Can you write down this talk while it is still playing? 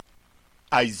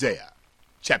Isaiah,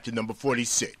 chapter number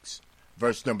 46,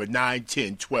 verse number 9,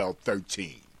 10, 12,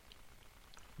 13.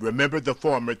 Remember the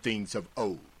former things of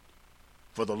old,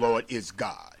 for the Lord is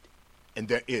God, and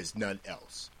there is none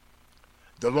else.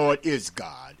 The Lord is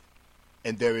God,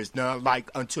 and there is none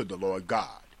like unto the Lord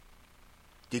God,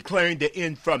 declaring the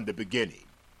end from the beginning,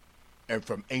 and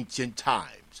from ancient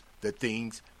times the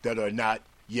things that are not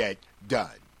yet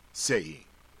done, saying,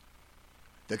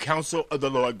 The counsel of the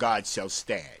Lord God shall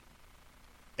stand,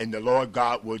 and the Lord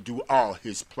God will do all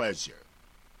his pleasure.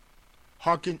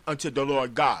 Hearken unto the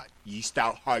Lord God, ye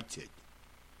stout-hearted,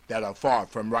 that are far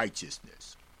from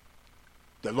righteousness.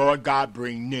 The Lord God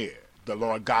bring near, the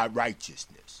Lord God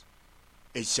righteousness.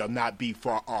 It shall not be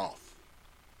far off.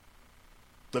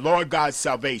 The Lord God's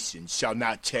salvation shall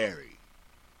not tarry.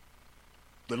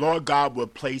 The Lord God will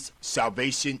place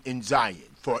salvation in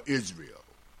Zion for Israel.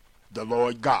 The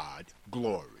Lord God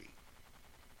glory.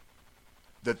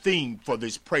 The theme for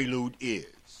this prelude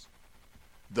is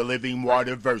the living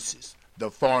water versus the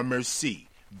former sea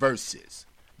versus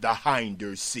the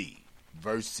hinder sea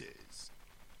versus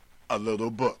a little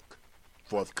book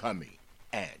forthcoming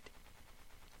and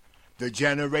the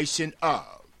generation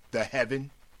of the heaven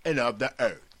and of the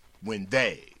earth when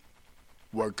they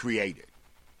were created.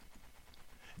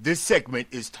 This segment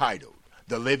is titled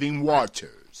The Living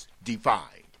Waters Defined.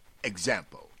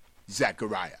 Example,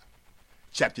 Zechariah,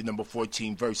 chapter number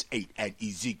 14, verse 8, and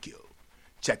Ezekiel,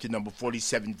 chapter number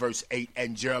 47, verse 8,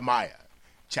 and Jeremiah,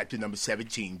 chapter number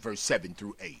 17, verse 7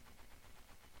 through 8.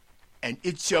 And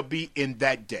it shall be in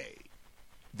that day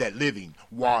that living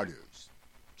waters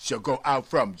shall go out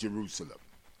from Jerusalem,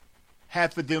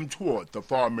 half of them toward the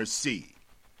former sea,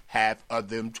 half of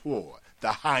them toward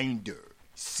the hinder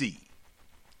sea.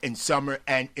 In summer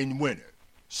and in winter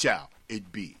shall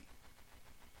it be.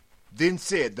 Then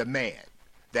said the man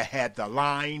that had the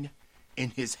line in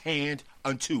his hand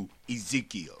unto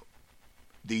Ezekiel,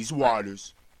 These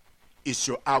waters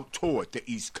issue out toward the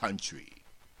east country,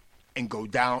 and go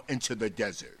down into the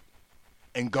desert,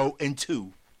 and go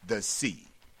into the sea,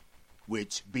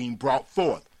 which being brought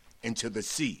forth into the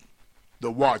sea,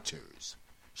 the waters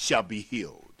shall be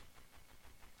healed.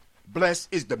 Blessed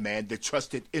is the man that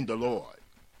trusteth in the Lord,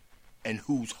 and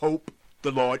whose hope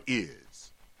the Lord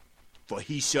is. For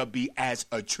he shall be as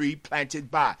a tree planted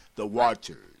by the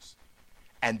waters,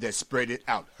 and that spreadeth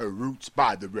out her roots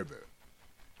by the river,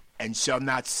 and shall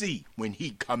not see when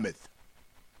he cometh.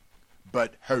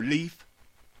 But her leaf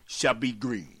shall be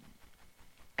green,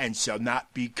 and shall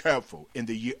not be careful in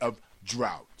the year of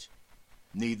drought,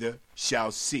 neither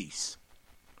shall cease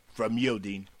from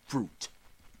yielding fruit.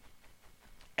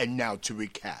 And now to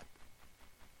recap.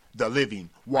 The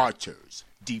living waters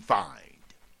defined.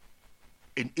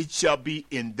 And it shall be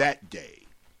in that day,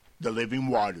 the living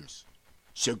waters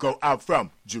shall go out from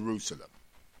Jerusalem,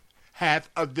 half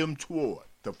of them toward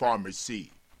the former sea,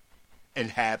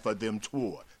 and half of them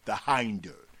toward the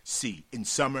hinder sea. In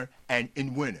summer and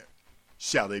in winter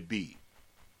shall it be.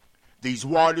 These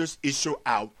waters issue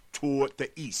out toward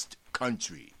the east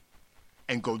country,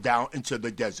 and go down into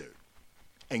the desert,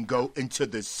 and go into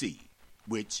the sea,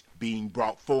 which being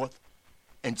brought forth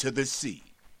into the sea,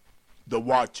 the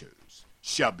waters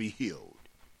shall be healed.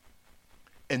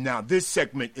 And now this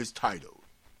segment is titled,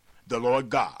 The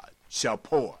Lord God shall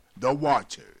pour the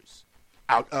waters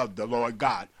out of the Lord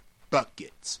God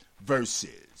buckets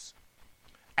versus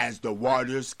as the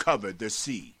waters cover the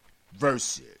sea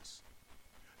versus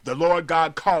the Lord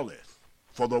God calleth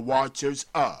for the waters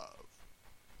of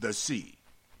the sea.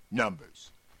 Numbers,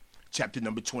 chapter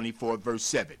number 24, verse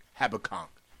 7, Habakkuk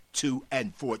 2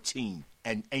 and 14,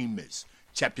 and Amos,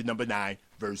 chapter number 9,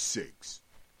 verse 6.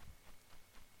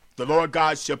 The Lord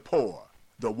God shall pour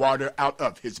the water out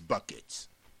of his buckets,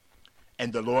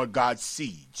 and the Lord God's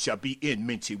seed shall be in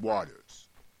many waters.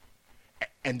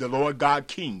 And the Lord God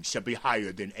king shall be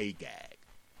higher than Agag,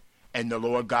 and the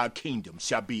Lord God kingdom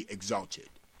shall be exalted.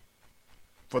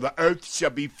 For the earth shall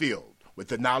be filled with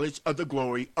the knowledge of the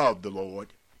glory of the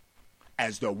Lord,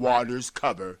 as the waters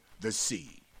cover the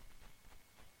sea.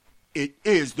 It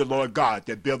is the Lord God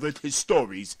that buildeth his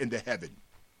stories in the heaven,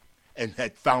 and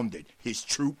hath founded his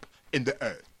troop in the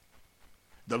earth.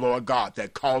 The Lord God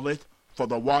that calleth for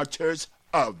the waters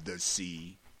of the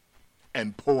sea,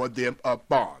 and poured them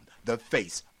upon the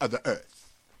face of the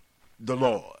earth. The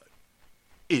Lord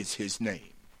is his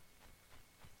name.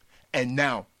 And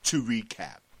now to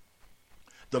recap.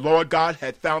 The Lord God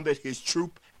hath founded his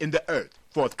troop in the earth,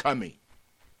 forthcoming.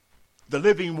 The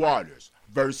living waters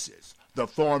versus the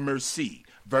former sea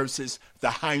versus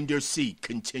the hinder sea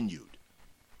continued.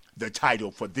 The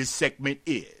title for this segment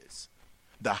is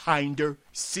The Hinder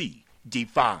Sea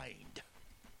Defined.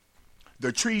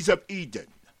 the trees of Eden,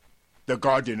 the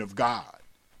garden of God,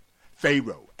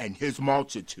 Pharaoh and his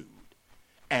multitude,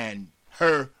 and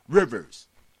her rivers,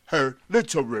 her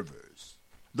little rivers,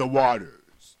 the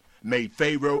waters, made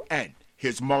Pharaoh and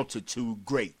his multitude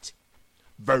great.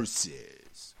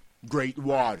 Verses, great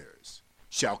waters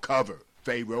shall cover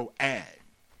Pharaoh and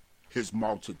his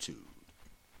multitude.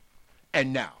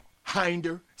 And now,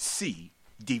 hinder C,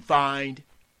 defined,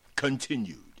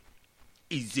 continued.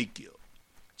 Ezekiel,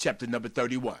 chapter number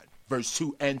 31, verse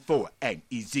 2 and 4, and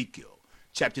Ezekiel,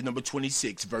 chapter number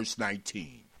 26, verse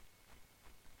 19.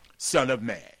 Son of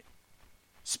man,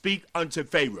 speak unto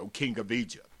Pharaoh, king of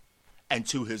Egypt, and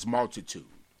to his multitude.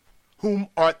 Whom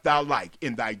art thou like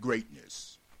in thy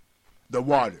greatness? The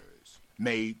waters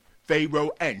made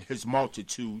Pharaoh and his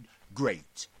multitude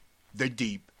great. The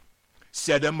deep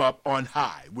set him up on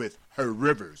high with her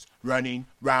rivers running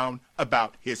round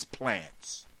about his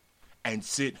plants, and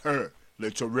sent her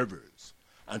little rivers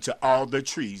unto all the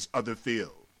trees of the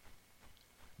field.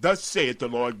 Thus saith the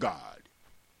Lord God,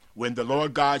 when the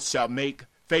Lord God shall make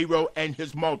Pharaoh and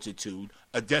his multitude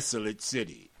a desolate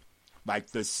city, like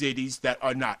the cities that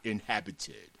are not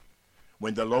inhabited,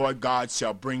 when the Lord God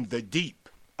shall bring the deep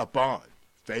upon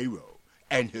Pharaoh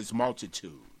and his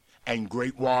multitude, and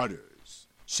great waters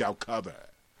shall cover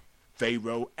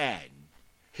Pharaoh and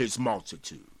his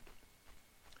multitude.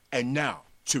 And now,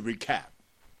 to recap,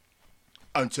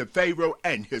 unto Pharaoh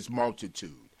and his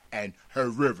multitude, and her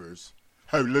rivers,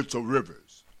 her little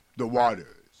rivers, the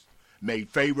waters, made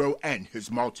Pharaoh and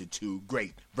his multitude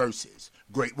great. Verses,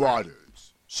 great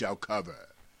waters shall cover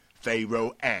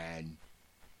Pharaoh and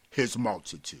his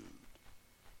multitude.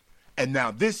 And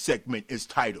now this segment is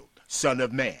titled, Son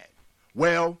of Man,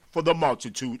 well for the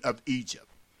multitude of Egypt,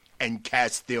 and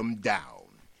cast them down,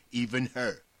 even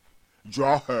her,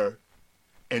 draw her,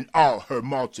 and all her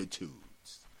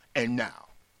multitudes. And now,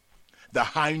 the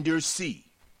hinder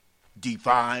C,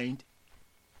 defined,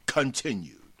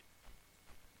 continued.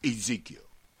 Ezekiel,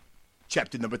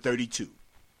 chapter number 32,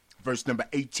 verse number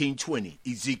 18, 20.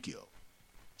 Ezekiel,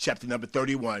 chapter number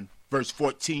 31, verse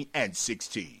 14 and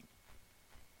 16.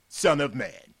 Son of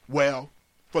man, well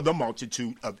for the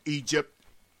multitude of Egypt,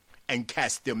 and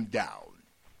cast them down,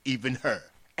 even her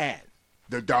and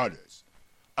the daughters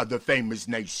of the famous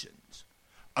nations,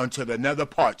 unto the nether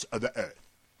parts of the earth.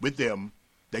 With them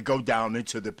that go down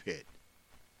into the pit.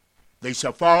 They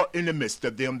shall fall in the midst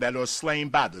of them that are slain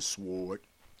by the sword.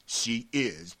 She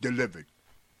is delivered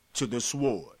to the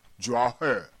sword. Draw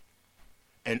her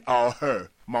and all her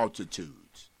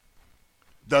multitudes.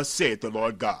 Thus saith the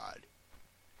Lord God,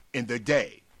 in the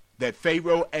day that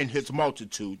Pharaoh and his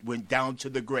multitude went down to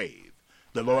the grave,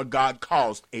 the Lord God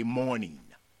caused a mourning.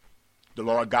 The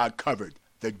Lord God covered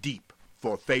the deep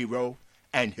for Pharaoh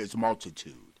and his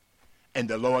multitude. And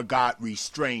the Lord God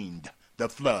restrained the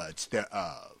floods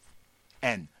thereof,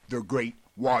 and the great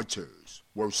waters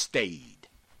were stayed.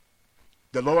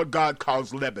 The Lord God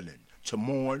caused Lebanon to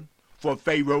mourn for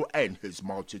Pharaoh and his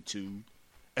multitude,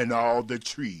 and all the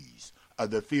trees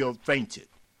of the field fainted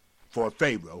for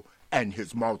Pharaoh and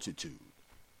his multitude.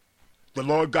 The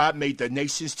Lord God made the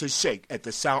nations to shake at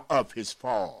the sound of his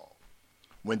fall,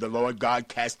 when the Lord God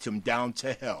cast him down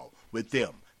to hell with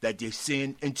them that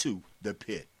descend into the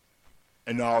pit.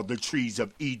 And all the trees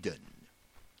of Eden,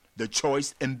 the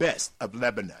choice and best of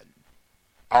Lebanon,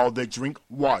 all that drink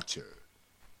water,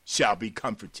 shall be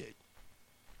comforted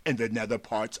in the nether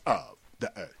parts of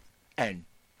the earth. And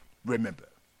remember,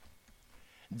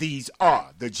 these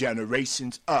are the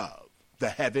generations of the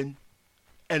heaven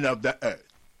and of the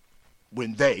earth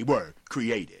when they were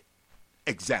created.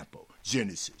 Example,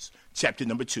 Genesis chapter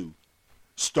number 2,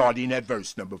 starting at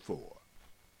verse number 4.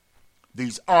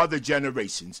 These are the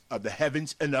generations of the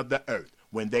heavens and of the earth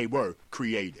when they were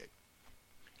created,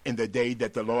 in the day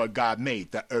that the Lord God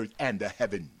made the earth and the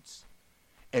heavens,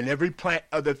 and every plant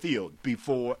of the field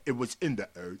before it was in the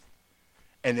earth,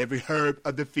 and every herb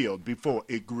of the field before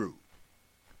it grew.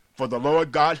 For the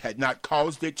Lord God had not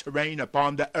caused it to rain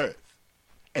upon the earth,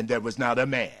 and there was not a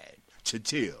man to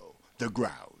till the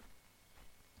ground.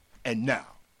 And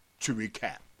now, to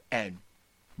recap and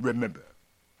remember,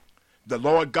 the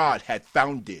Lord God had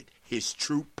founded his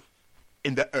troop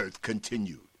in the earth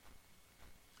continued.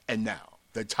 And now,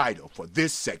 the title for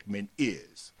this segment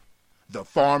is The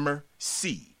Farmer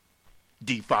C,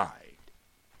 defined.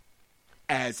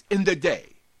 As in the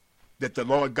day that the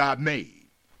Lord God made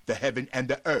the heaven and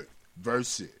the earth,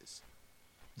 verses,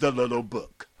 the little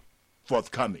book,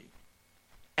 forthcoming.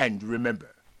 And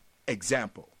remember,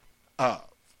 example of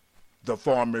the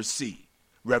Farmer C,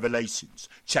 Revelations,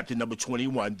 chapter number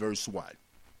 21, verse 1.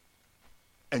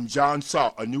 And John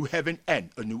saw a new heaven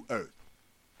and a new earth.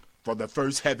 For the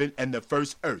first heaven and the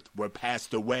first earth were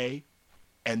passed away,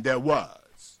 and there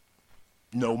was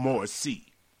no more sea.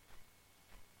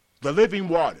 The living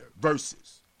water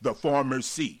versus the former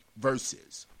sea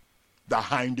versus the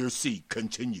hinder sea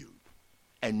continued.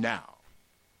 And now,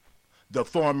 the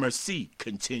former sea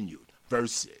continued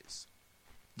versus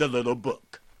the little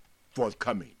book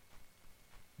forthcoming.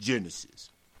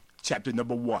 Genesis chapter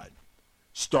number 1,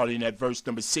 starting at verse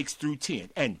number 6 through 10,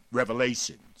 and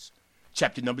Revelations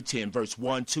chapter number 10, verse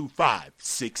 1, 2, 5,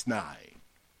 6, 9.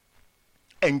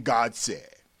 And God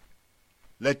said,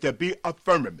 let there be a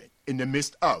firmament in the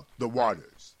midst of the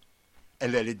waters,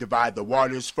 and let it divide the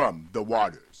waters from the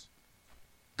waters.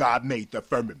 God made the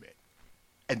firmament,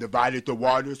 and divided the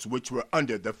waters which were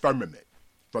under the firmament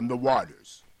from the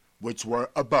waters which were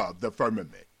above the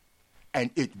firmament.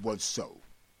 And it was so.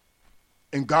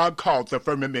 And God called the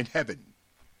firmament heaven,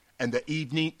 and the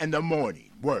evening and the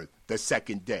morning were the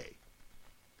second day.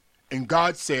 And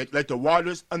God said, let the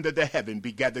waters under the heaven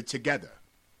be gathered together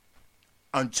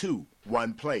unto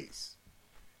one place,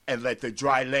 and let the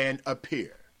dry land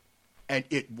appear. And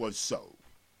it was so.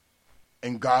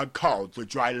 And God called the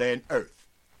dry land earth,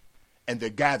 and the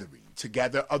gathering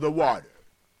together of the water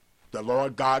the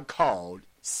Lord God called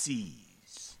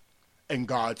seas. And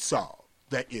God saw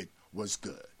that it was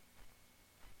good.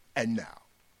 And now,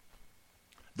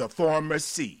 the former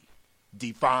sea,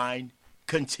 defined,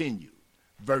 continued,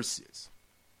 versus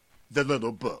the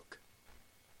little book,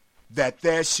 that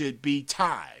there should be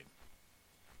time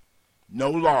no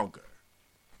longer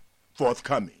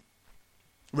forthcoming.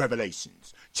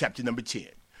 Revelations chapter number 10,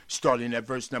 starting at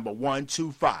verse number 1,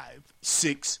 2, 5,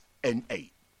 6, and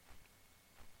 8.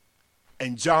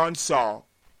 And John saw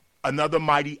another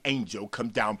mighty angel come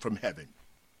down from heaven,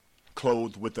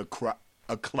 clothed with a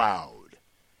cloud,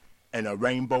 and a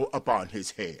rainbow upon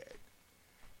his head.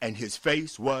 And his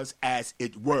face was as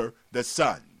it were the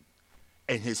sun,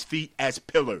 and his feet as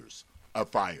pillars of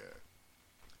fire.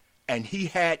 And he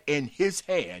had in his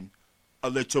hand a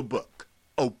little book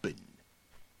open,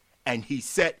 and he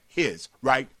set his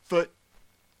right foot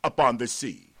upon the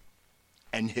sea,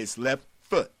 and his left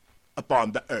foot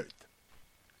upon the earth.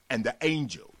 And the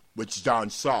angel which John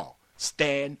saw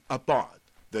stand upon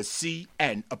the sea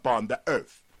and upon the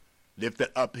earth lifted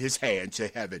up his hand to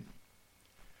heaven,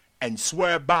 and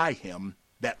swear by him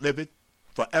that liveth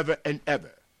forever and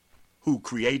ever, who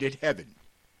created heaven,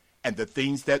 and the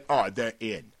things that are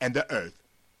therein, and the earth,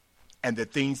 and the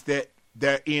things that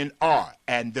therein are,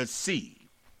 and the sea,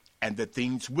 and the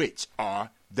things which are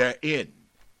therein,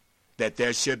 that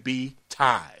there should be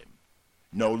time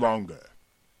no longer.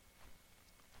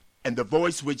 And the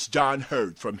voice which John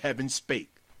heard from heaven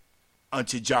spake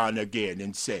unto John again,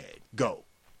 and said, Go,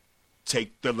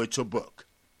 take the little book,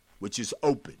 which is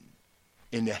open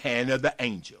in the hand of the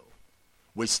angel,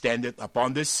 which standeth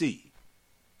upon the sea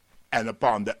and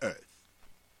upon the earth.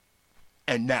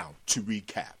 And now to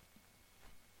recap.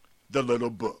 The little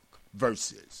book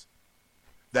versus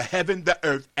the heaven, the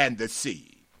earth, and the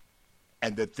sea,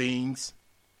 and the things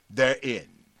therein,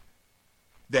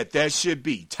 that there should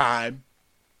be time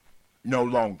no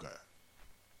longer.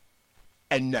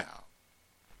 And now,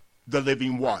 the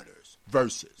living waters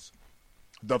versus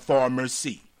the former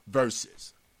sea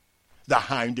versus the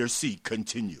hinder sea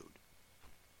continued.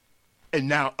 And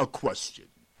now a question.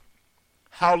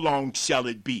 How long shall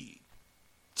it be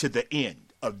to the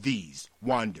end of these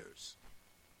wonders?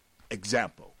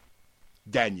 Example,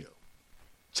 Daniel,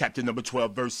 chapter number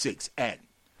 12, verse 6, and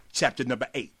chapter number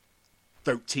 8,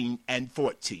 13, and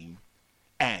 14,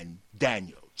 and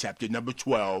Daniel, chapter number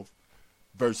 12,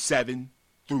 verse 7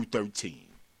 through 13.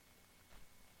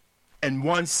 And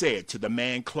one said to the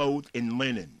man clothed in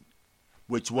linen,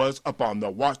 which was upon the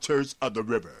waters of the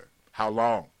river, How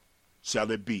long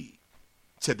shall it be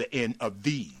to the end of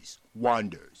these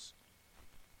wonders?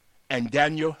 And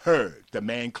Daniel heard the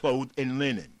man clothed in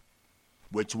linen,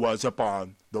 which was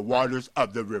upon the waters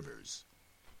of the rivers,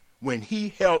 when he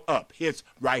held up his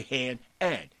right hand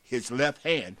and his left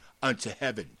hand unto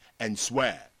heaven, and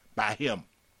sware by him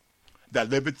that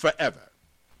liveth forever,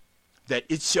 that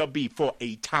it shall be for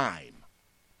a time,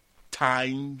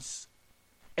 times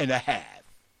and a half,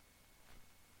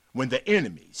 when the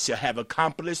enemy shall have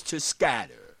accomplished to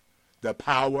scatter the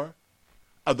power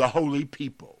of the holy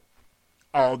people,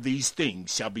 all these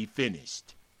things shall be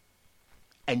finished.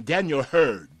 And Daniel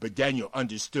heard, but Daniel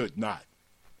understood not.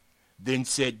 Then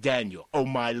said Daniel, O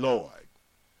my Lord,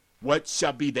 what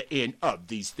shall be the end of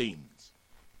these things?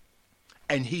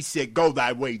 And he said, Go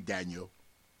thy way, Daniel,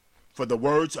 for the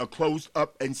words are closed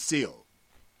up and sealed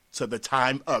till the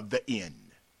time of the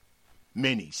end.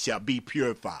 Many shall be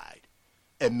purified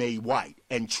and made white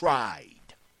and tried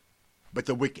But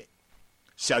the wicked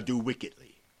shall do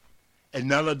wickedly, and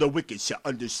none of the wicked shall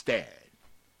understand,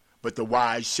 but the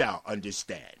wise shall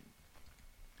understand.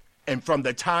 And from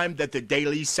the time that the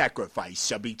daily sacrifice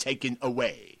shall be taken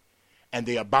away, and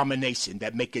the abomination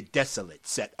that maketh desolate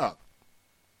set up,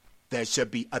 there shall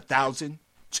be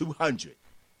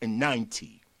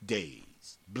 1,290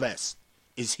 days. Blessed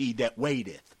is he that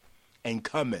waiteth, and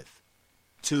cometh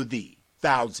to thee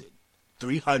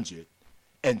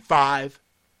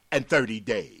 1,330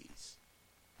 days.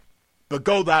 But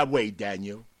go thy way,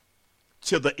 Daniel,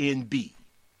 till the end be,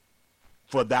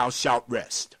 for thou shalt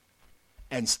rest,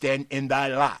 and stand in thy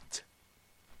lot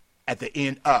at the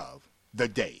end of the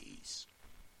days.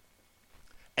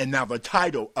 And now the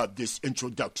title of this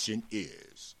introduction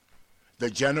is The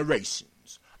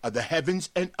Generations of the Heavens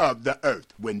and of the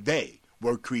Earth When They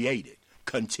Were Created,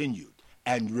 Continued,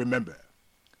 and Remember.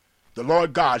 The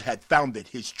Lord God had founded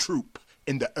his troop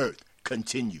in the earth,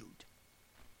 continued.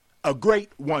 A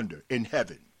great wonder in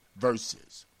heaven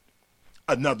versus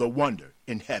another wonder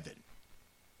in heaven.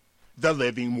 The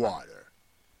living water.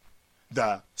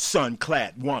 The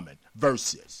sun-clad woman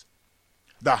versus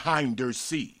the hinder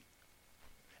sea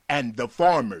and the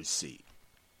farmer's sea.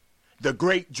 The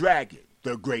great dragon,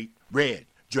 the great red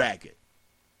dragon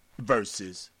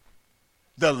versus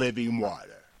the living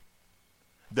water.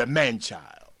 The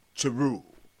man-child to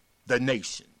rule the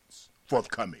nations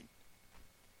forthcoming.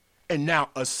 And now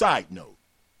a side note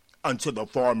unto the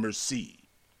farmer's sea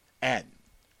and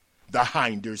the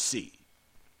hinder sea.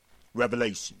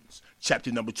 Revelations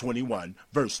chapter number 21,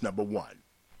 verse number 1.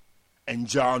 And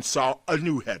John saw a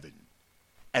new heaven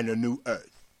and a new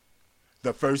earth.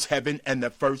 The first heaven and the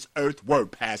first earth were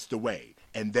passed away,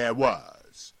 and there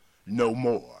was no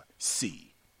more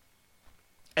sea.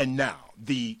 And now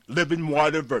the living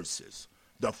water versus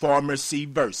the farmer's sea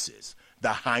versus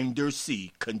the hinder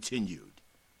sea continued.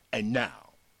 And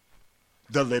now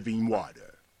the living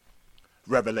water.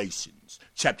 Revelations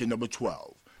chapter number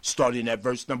 12, starting at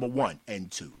verse number 1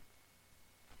 and 2.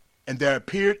 And there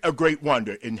appeared a great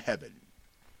wonder in heaven,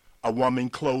 a woman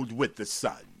clothed with the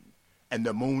sun, and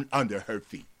the moon under her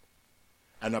feet,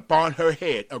 and upon her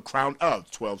head a crown of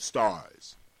 12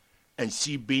 stars. And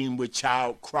she being with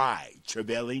child cried,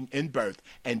 travailing in birth,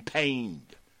 and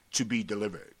pained to be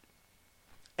delivered.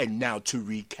 And now to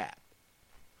recap.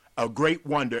 A great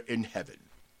wonder in heaven,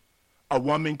 a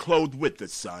woman clothed with the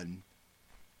sun,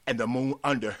 and the moon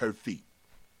under her feet,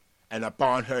 and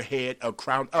upon her head a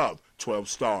crown of 12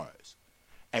 stars.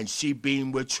 And she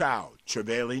being with child,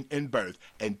 travailing in birth,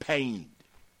 and pained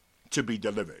to be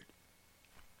delivered.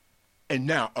 And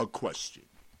now a question.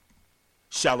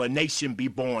 Shall a nation be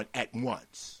born at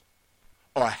once?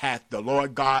 Or hath the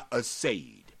Lord God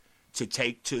essayed to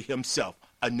take to himself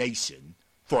a nation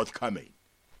forthcoming?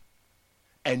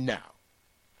 And now,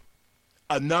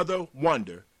 another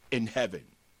wonder in heaven.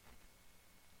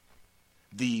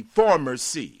 The former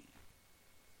sea,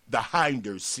 the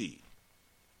hinder sea,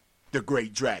 the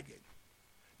great dragon,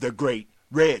 the great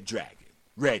red dragon,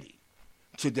 ready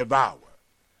to devour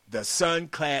the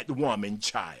sun-clad woman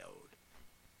child.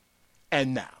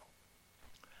 And now,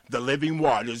 the living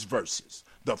waters versus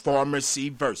the former sea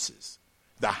versus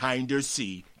the hinder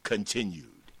sea continued.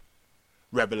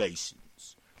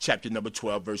 Revelations chapter number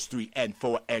 12, verse 3 and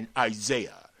 4, and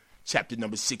Isaiah chapter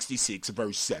number 66,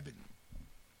 verse 7.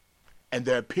 And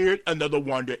there appeared another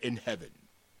wonder in heaven,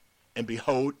 and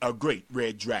behold, a great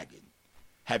red dragon,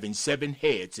 having 7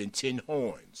 heads and 10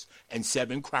 horns, and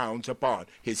 7 crowns upon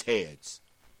his heads.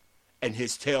 And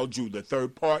his tail drew the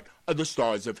third part of the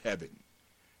stars of heaven,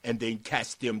 and then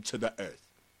cast them to the earth.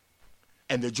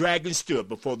 And the dragon stood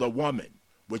before the woman,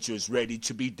 which was ready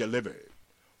to be delivered,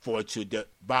 for to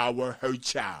devour her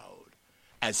child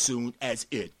as soon as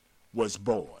it was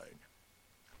born.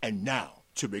 And now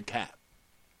to recap.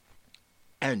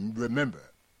 And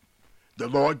remember, the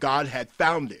Lord God had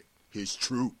founded his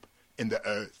troop in the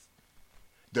earth.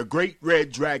 The great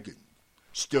red dragon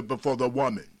stood before the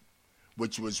woman,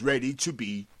 which was ready to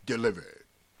be delivered,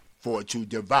 for to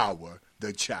devour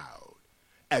the child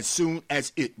as soon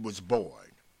as it was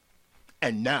born.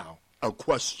 And now a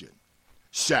question.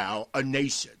 Shall a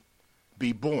nation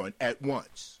be born at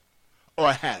once?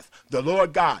 Or hath the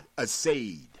Lord God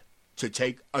essayed to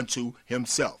take unto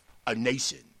himself a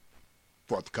nation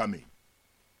forthcoming?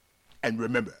 And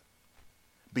remember,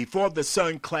 before the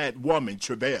sun-clad woman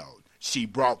travailed, she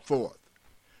brought forth.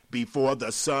 Before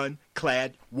the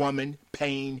sun-clad woman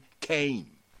pain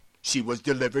came, she was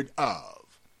delivered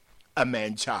of a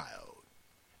man-child.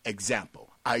 Example,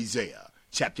 Isaiah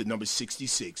chapter number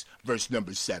 66, verse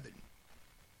number 7.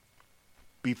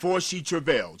 Before she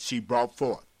travailed, she brought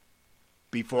forth.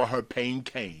 Before her pain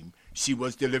came, she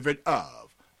was delivered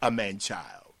of a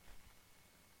man-child.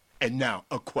 And now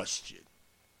a question.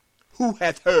 Who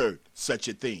hath heard such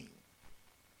a thing?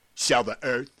 Shall the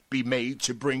earth be made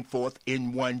to bring forth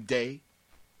in one day?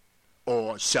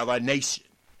 Or shall a nation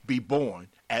be born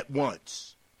at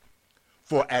once?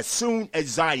 For as soon as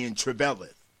Zion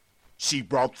travaileth, she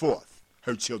brought forth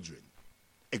her children.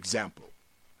 Example,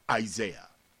 Isaiah,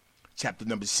 chapter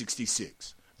number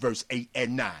 66, verse 8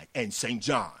 and 9, and St.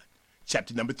 John,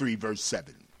 chapter number 3, verse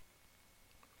 7.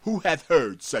 Who hath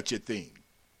heard such a thing?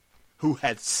 Who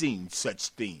hath seen such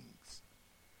things?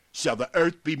 Shall the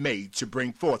earth be made to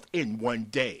bring forth in one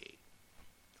day?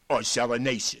 Or shall a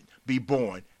nation be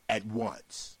born at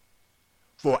once?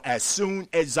 For as soon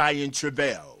as Zion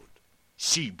travailed,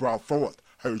 she brought forth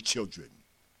her children.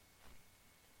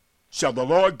 Shall the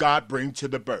Lord God bring to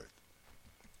the birth,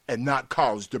 and not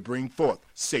cause to bring forth,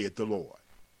 saith the Lord?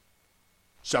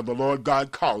 Shall the Lord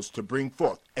God cause to bring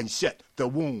forth and shut the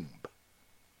womb,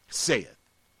 saith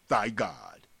thy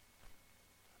God?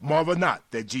 Marvel not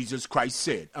that Jesus Christ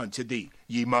said unto thee,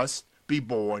 Ye must be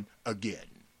born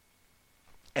again.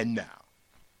 And now,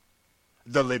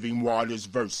 the living waters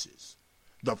verses,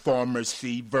 the former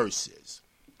sea verses,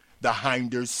 the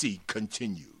hinder sea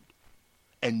continued.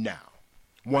 And now,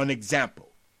 one example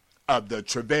of the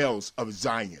travails of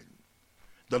Zion,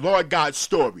 the Lord God's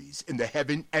stories in the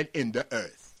heaven and in the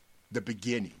earth, the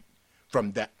beginning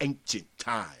from the ancient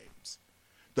times.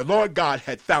 The Lord God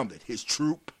had founded his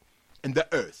troop in the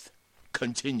earth,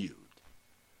 continued.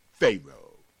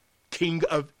 Pharaoh, king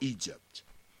of Egypt,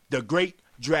 the great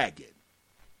dragon,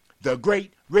 the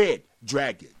great red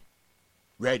dragon,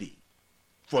 ready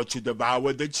for to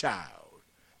devour the child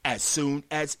as soon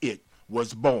as it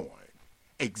was born.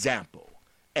 Example,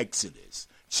 Exodus,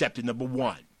 chapter number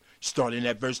 1, starting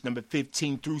at verse number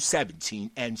 15 through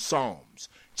 17, and Psalms,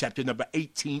 chapter number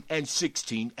 18 and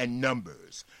 16, and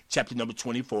Numbers, chapter number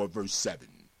 24, verse 7.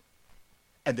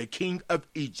 And the king of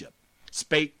Egypt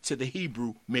spake to the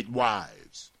Hebrew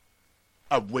midwives,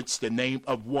 of which the name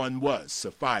of one was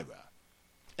Sapphira,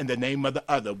 and the name of the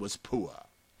other was Puah.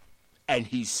 And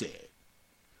he said,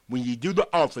 When ye do the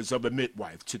office of a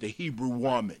midwife to the Hebrew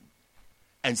woman,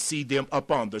 and see them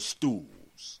upon the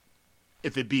stools,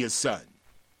 if it be a son,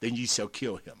 then ye shall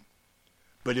kill him.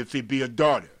 But if it be a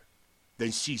daughter,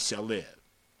 then she shall live.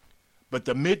 But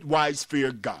the midwives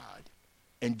feared God,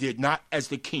 and did not as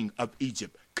the king of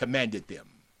Egypt commanded them,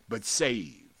 but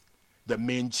saved the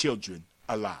men children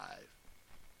alive.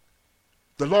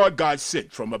 The Lord God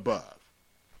sent from above.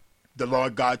 The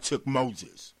Lord God took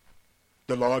Moses.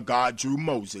 The Lord God drew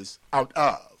Moses out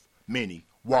of many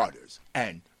waters.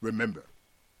 And remember,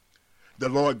 the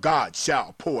Lord God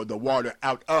shall pour the water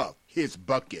out of his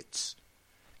buckets,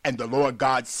 and the Lord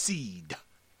God's seed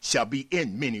shall be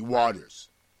in many waters,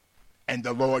 and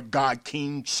the Lord God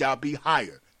king shall be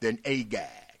higher than Agag,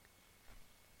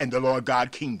 and the Lord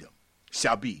God kingdom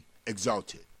shall be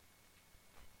exalted.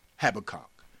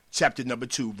 Habakkuk, chapter number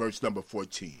 2, verse number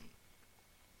 14.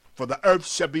 For the earth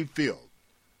shall be filled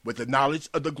with the knowledge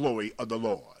of the glory of the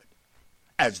Lord,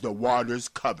 as the waters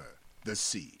cover the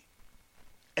sea.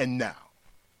 And now,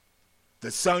 the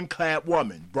sun-clad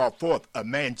woman brought forth a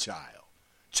man-child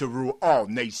to rule all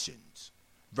nations.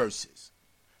 Verses.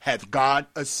 Hath God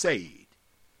essayed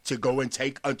to go and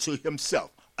take unto himself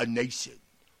a nation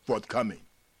forthcoming?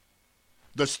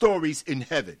 The stories in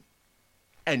heaven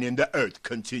and in the earth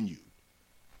continued.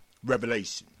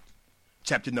 Revelation,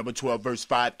 chapter number 12, verse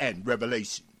 5, and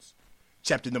Revelations,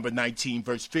 chapter number 19,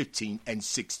 verse 15 and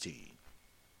 16.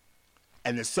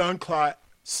 And the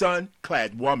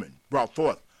sun-clad woman brought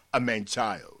forth a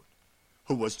man-child,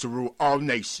 who was to rule all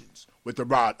nations with a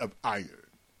rod of iron.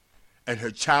 And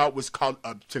her child was caught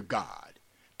up to God,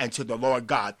 and to the Lord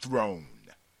God throne.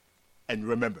 And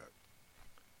remember,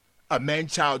 a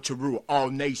man-child to rule all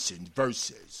nations,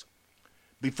 verses.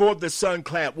 Before the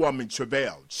sun-clad woman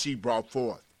travailed, she brought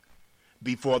forth.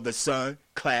 Before the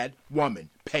sun-clad woman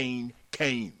pain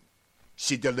came,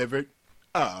 she delivered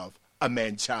of a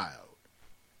man-child.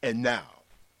 And now,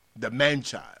 the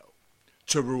man-child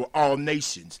to rule all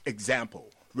nations.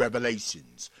 Example,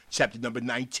 Revelations, chapter number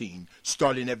 19,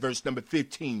 starting at verse number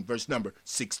 15, verse number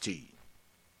 16.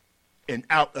 And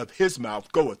out of his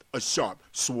mouth goeth a sharp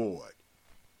sword,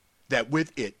 that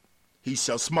with it he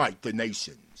shall smite the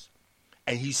nations,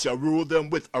 and he shall rule them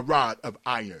with a rod of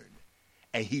iron,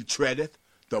 and he treadeth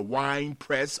the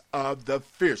winepress of the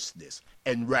fierceness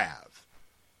and wrath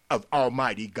of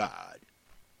Almighty God.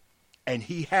 And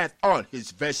he hath on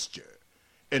his vesture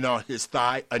and on his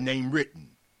thigh a name written,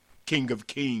 King of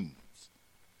Kings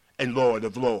and Lord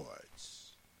of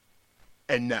Lords.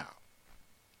 And now,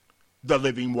 the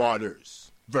living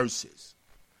waters versus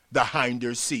the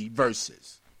hinder sea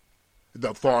versus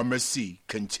the former sea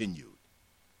continued.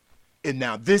 And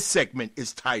now this segment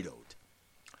is titled,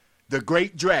 The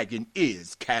Great Dragon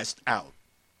is Cast Out.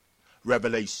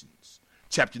 Revelations,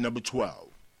 chapter number 12,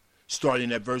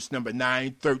 starting at verse number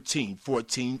 9, 13,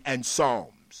 14, and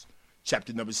Psalms,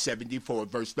 chapter number 74,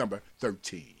 verse number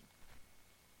 13.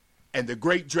 And the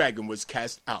great dragon was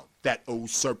cast out, that old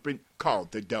serpent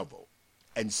called the devil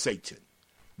and Satan,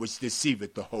 which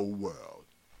deceiveth the whole world.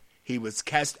 He was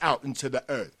cast out into the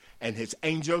earth, and his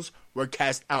angels were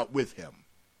cast out with him.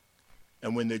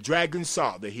 And when the dragon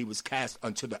saw that he was cast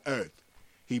unto the earth,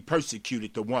 he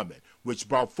persecuted the woman which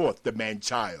brought forth the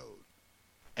man-child.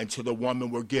 And to the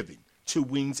woman were given 2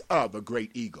 wings of a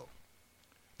great eagle,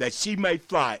 that she may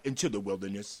fly into the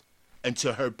wilderness, and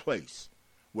to her place,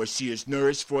 where she is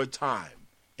nourished for a time,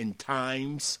 and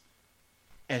times,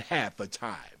 and half a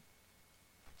time,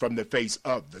 from the face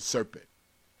of the serpent.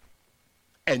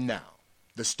 And now,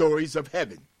 the stories of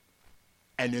heaven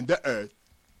and in the earth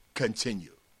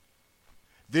continue.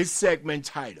 This segment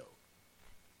titled,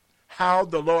 How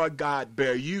the Lord God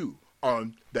Bare You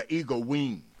on the Eagle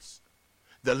Wings,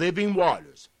 the living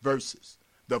waters versus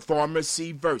the former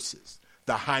sea versus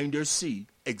the hinder sea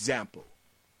example.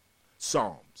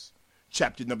 Psalms,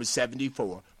 chapter number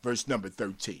 74, verse number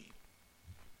 13.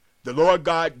 The Lord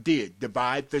God did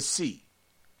divide the sea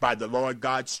by the Lord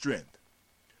God's strength.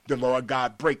 The Lord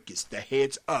God breaketh the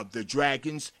heads of the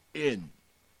dragons in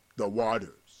the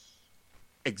waters.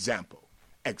 Example,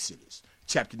 Exodus,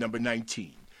 chapter number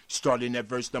 19, starting at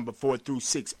verse number 4 through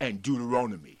 6, and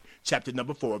Deuteronomy, chapter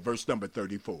number 4, verse number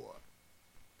 34.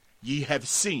 Ye have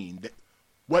seen that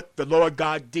what the Lord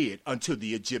God did unto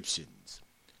the Egyptians,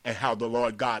 and how the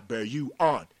Lord God bare you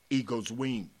on eagle's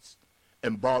wings,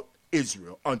 and brought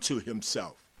Israel unto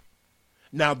himself.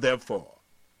 Now therefore,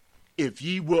 if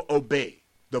ye will obey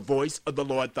the voice of the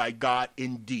Lord thy God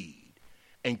indeed,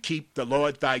 and keep the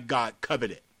Lord thy God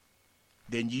covenant,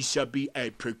 then ye shall be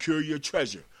a peculiar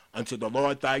treasure unto the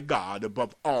Lord thy God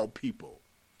above all people,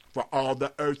 for all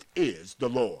the earth is the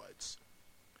Lord's.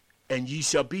 And ye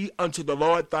shall be unto the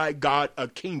Lord thy God a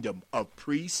kingdom of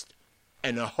priests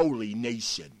and a holy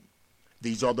nation.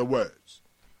 These are the words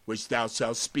which thou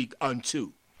shalt speak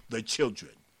unto the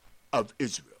children of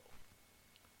Israel.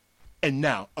 And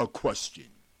now a question.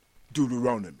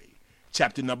 Deuteronomy,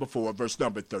 chapter number 4, verse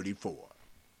number 34.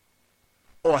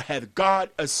 Or hath God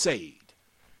essayed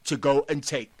to go and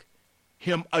take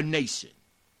him a nation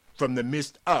from the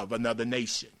midst of another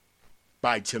nation,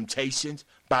 by temptations,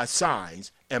 by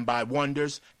signs, and by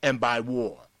wonders, and by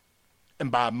war,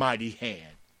 and by a mighty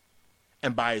hand,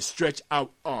 and by a stretched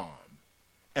out arm,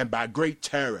 and by great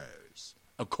terrors,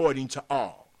 according to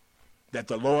all that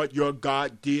the Lord your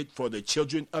God did for the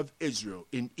children of Israel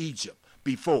in Egypt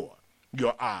before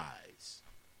your eyes?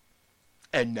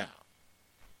 And now,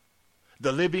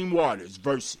 the living waters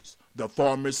versus the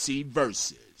former sea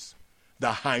versus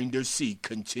the hinder sea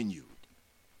continued.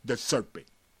 The serpent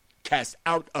cast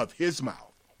out of his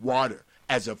mouth water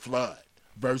as a flood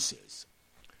versus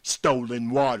stolen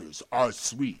waters are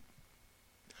sweet.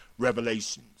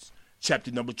 Revelations,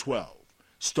 chapter number 12,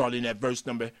 starting at verse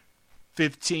number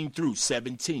 15 through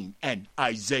 17, and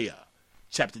Isaiah,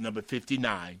 chapter number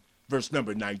 59, verse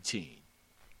number 19.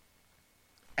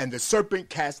 And the serpent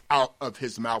cast out of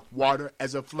his mouth water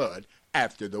as a flood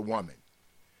after the woman,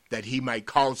 that he might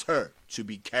cause her to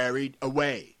be carried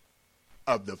away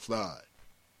of the flood.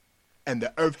 And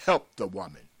the earth helped the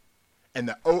woman, and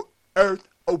the earth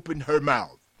opened her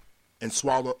mouth, and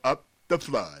swallowed up the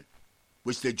flood,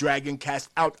 which the dragon cast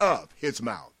out of his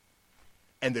mouth.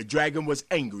 And the dragon was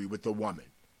angry with the woman,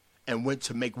 and went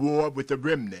to make war with the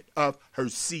remnant of her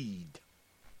seed,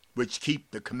 which keep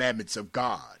the commandments of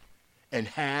God, and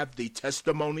have the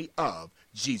testimony of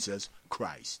Jesus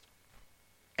Christ.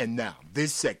 And now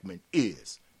this segment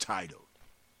is titled,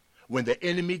 When the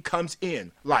Enemy Comes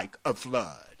In Like a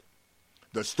Flood.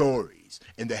 The stories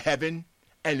in the heaven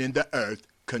and in the earth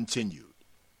continued.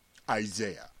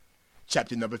 Isaiah,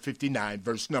 chapter number 59,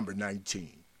 verse number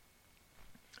 19.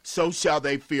 So shall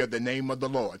they fear the name of the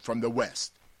Lord from the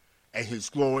west, and his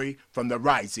glory from the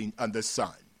rising of the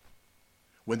sun.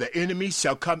 When the enemy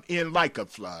shall come in like a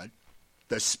flood,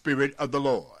 the Spirit of the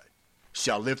Lord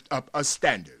shall lift up a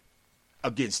standard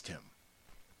against him.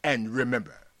 And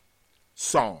remember,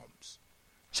 Psalms,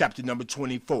 chapter number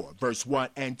 24, verse 1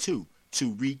 and 2,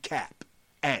 to recap,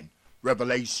 and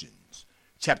Revelations,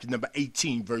 chapter number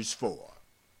 18, verse 4.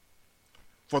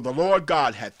 For the Lord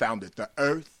God hath founded the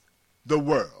earth, the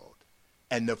world,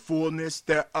 and the fullness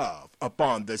thereof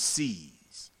upon the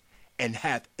seas, and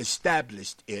hath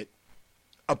established it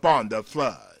upon the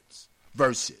floods.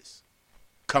 verses.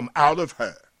 Come out of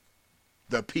her,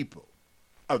 the people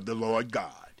of the Lord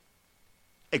God.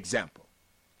 Example,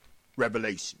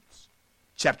 Revelations,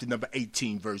 chapter number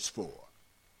 18, verse 4.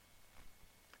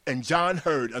 And John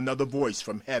heard another voice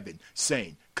from heaven,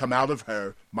 saying, Come out of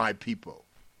her, my people,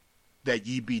 that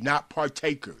ye be not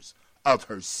partakers of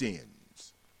her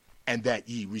sins, and that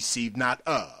ye receive not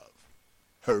of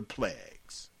her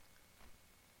plagues.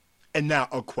 And now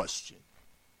a question.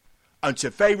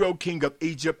 Unto Pharaoh king of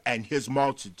Egypt and his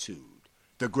multitude,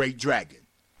 the great dragon,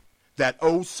 that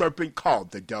old serpent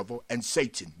called the devil and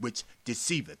Satan, which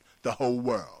deceiveth the whole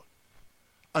world,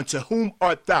 unto whom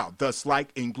art thou thus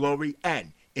like in glory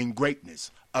and in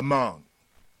greatness among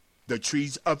the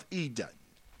trees of Eden,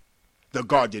 the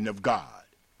garden of God?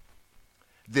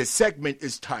 This segment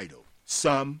is titled,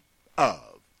 Some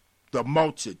of the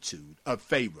Multitude of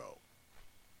Pharaoh,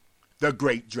 the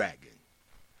Great Dragon,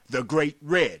 the Great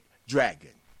Red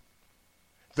Dragon,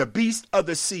 the Beast of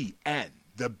the Sea, and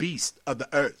the Beast of the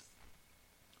Earth.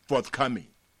 Forthcoming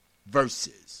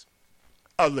verses,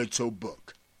 a little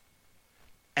book.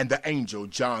 And the angel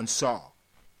John saw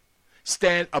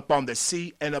stand upon the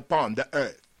sea and upon the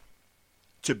earth,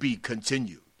 to be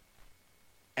continued.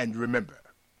 And remember,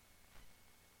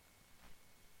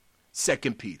 2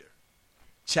 Peter,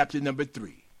 chapter number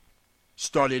 3,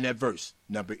 starting at verse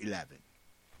number 11.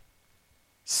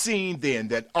 Seeing then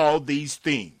that all these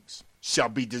things shall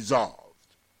be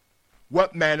dissolved,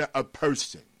 what manner of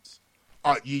persons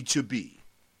ought ye to be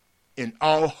in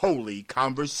all holy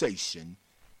conversation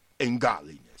and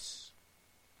godliness?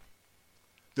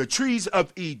 The trees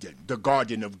of Eden, the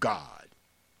garden of God.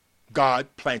 God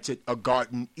planted a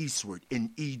garden eastward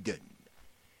in Eden,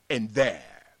 and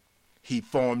there he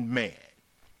formed man.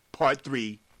 Part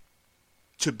 3,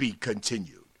 to be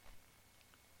continued.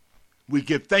 We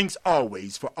give thanks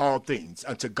always for all things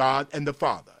unto God and the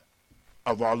Father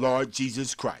of our Lord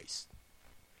Jesus Christ.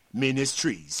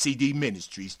 Ministries,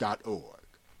 cdministries.org.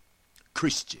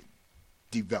 Christian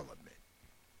Development.